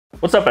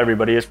What's up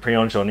everybody, it's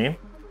Joni.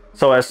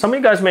 So as some of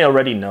you guys may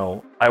already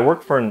know, I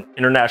work for an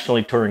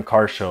internationally touring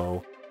car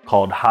show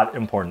called Hot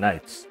Import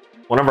Nights.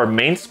 One of our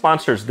main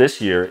sponsors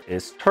this year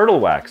is Turtle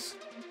Wax.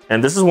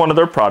 And this is one of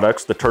their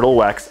products, the Turtle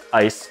Wax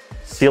Ice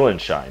Seal and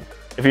Shine.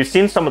 If you've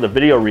seen some of the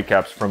video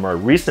recaps from our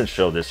recent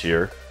show this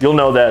year, you'll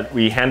know that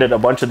we handed a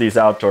bunch of these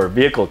out to our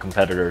vehicle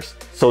competitors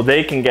so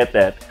they can get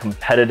that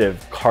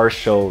competitive car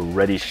show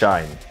ready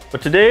shine.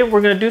 But today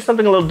we're going to do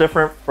something a little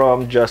different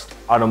from just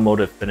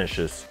automotive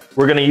finishes.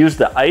 We're going to use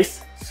the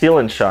Ice Seal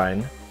and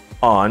Shine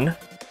on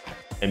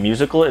a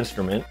musical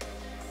instrument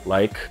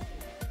like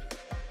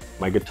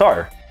my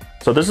guitar.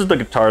 So this is the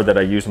guitar that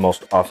I use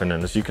most often,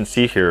 and as you can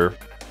see here,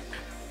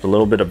 a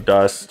little bit of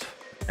dust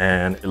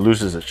and it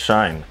loses its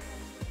shine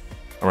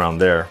around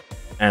there.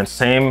 And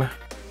same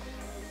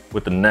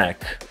with the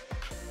neck.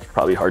 It's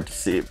probably hard to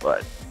see,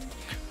 but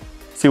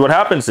see what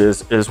happens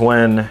is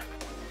when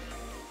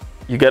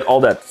you get all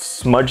that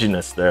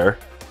smudginess there,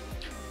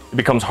 it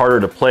becomes harder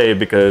to play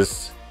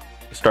because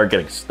you start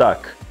getting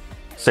stuck.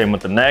 Same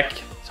with the neck,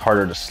 it's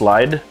harder to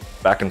slide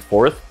back and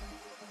forth.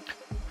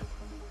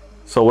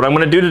 So what I'm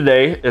gonna do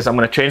today is I'm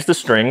gonna change the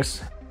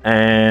strings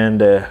and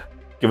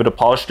give it a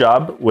polish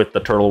job with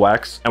the Turtle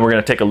Wax, and we're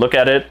gonna take a look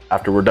at it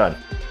after we're done.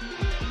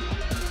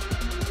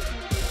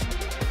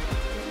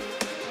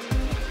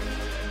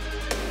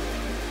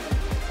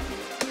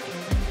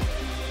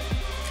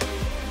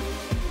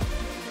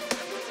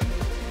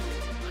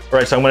 All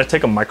right, so I'm gonna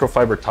take a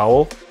microfiber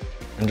towel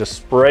and just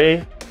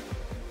spray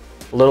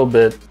a little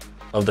bit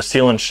of the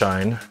Seal and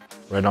Shine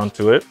right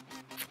onto it.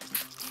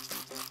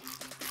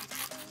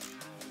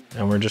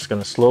 And we're just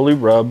gonna slowly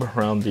rub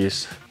around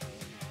these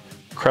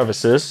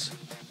crevices.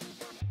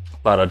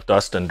 A lot of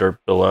dust and dirt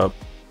buildup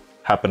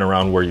happen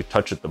around where you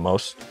touch it the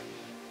most.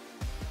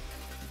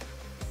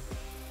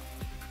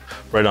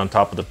 Right on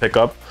top of the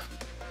pickup,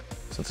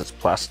 since it's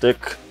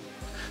plastic.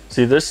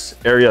 See, this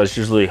area is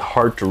usually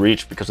hard to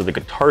reach because of the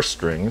guitar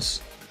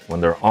strings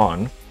when they're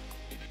on.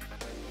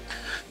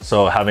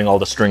 So having all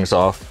the strings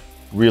off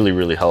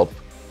really help.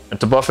 And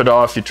to buff it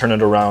off, you turn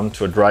it around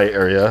to a dry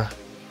area,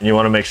 and you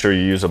want to make sure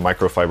you use a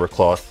microfiber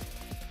cloth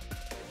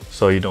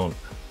so you don't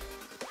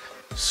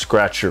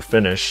scratch your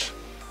finish.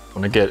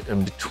 Want to get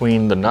in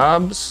between the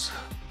knobs.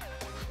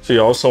 So you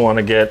also want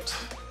to get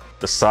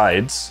the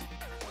sides.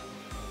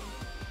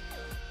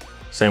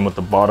 Same with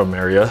the bottom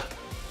area.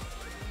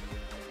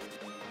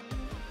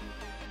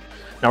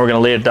 Now we're going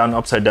to lay it down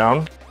upside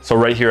down. So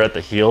right here at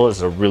the heel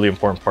is a really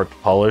important part to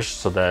polish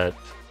so that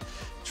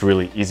it's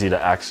really easy to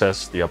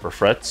access the upper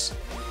frets.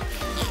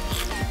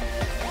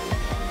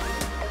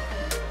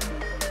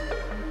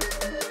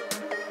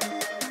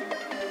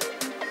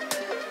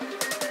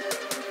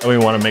 And we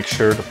want to make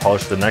sure to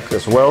polish the neck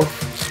as well.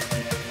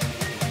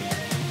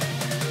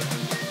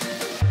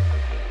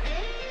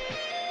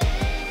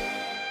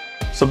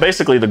 So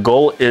basically the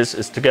goal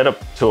is to get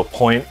up to a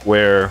point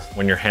where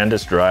when your hand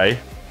is dry,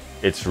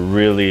 it's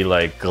really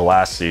like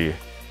glossy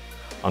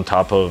on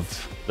top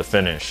of the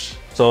finish.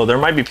 So there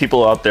might be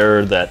people out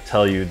there that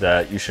tell you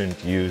that you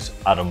shouldn't use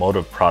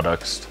automotive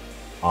products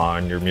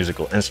on your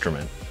musical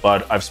instrument.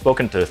 But I've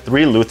spoken to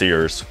 3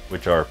 luthiers,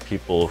 which are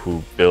people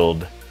who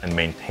build and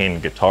maintain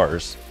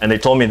guitars. And they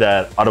told me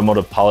that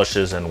automotive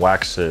polishes and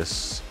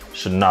waxes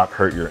should not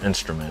hurt your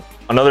instrument.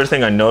 Another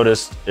thing I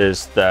noticed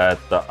is that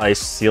the Ice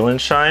Seal and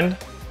Shine,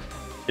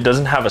 it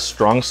doesn't have a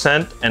strong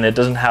scent and it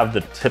doesn't have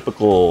the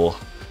typical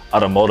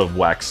automotive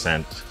wax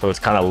scent. So it's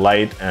kind of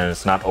light and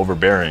it's not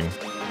overbearing.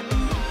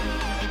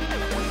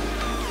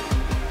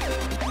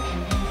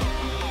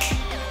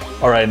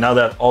 All right, now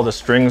that all the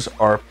strings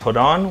are put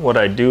on, what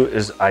I do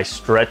is I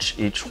stretch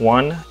each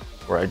one,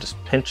 where I just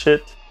pinch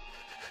it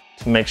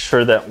to make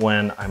sure that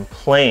when I'm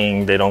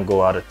playing, they don't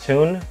go out of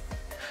tune.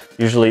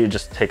 Usually it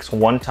just takes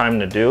one time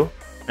to do.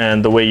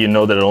 And the way you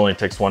know that it only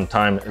takes one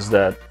time is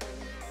that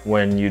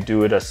when you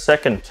do it a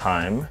second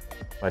time,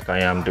 like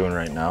I am doing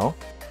right now,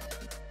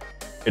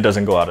 it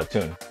doesn't go out of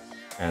tune.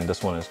 And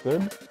this one is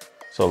good.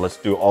 So let's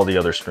do all the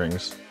other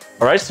strings.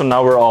 All right, so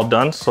now we're all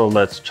done. So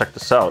let's check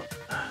this out.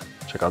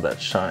 Check out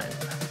that shine.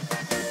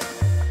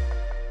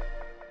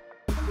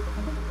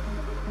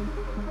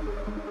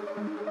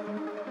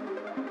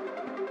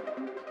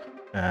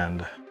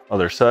 And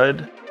other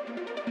side.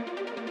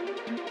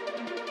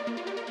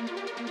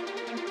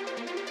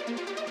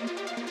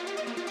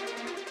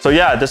 So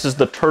yeah, this is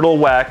the Turtle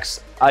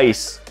Wax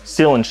Ice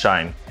Seal and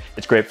Shine.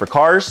 It's great for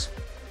cars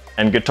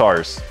and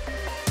guitars.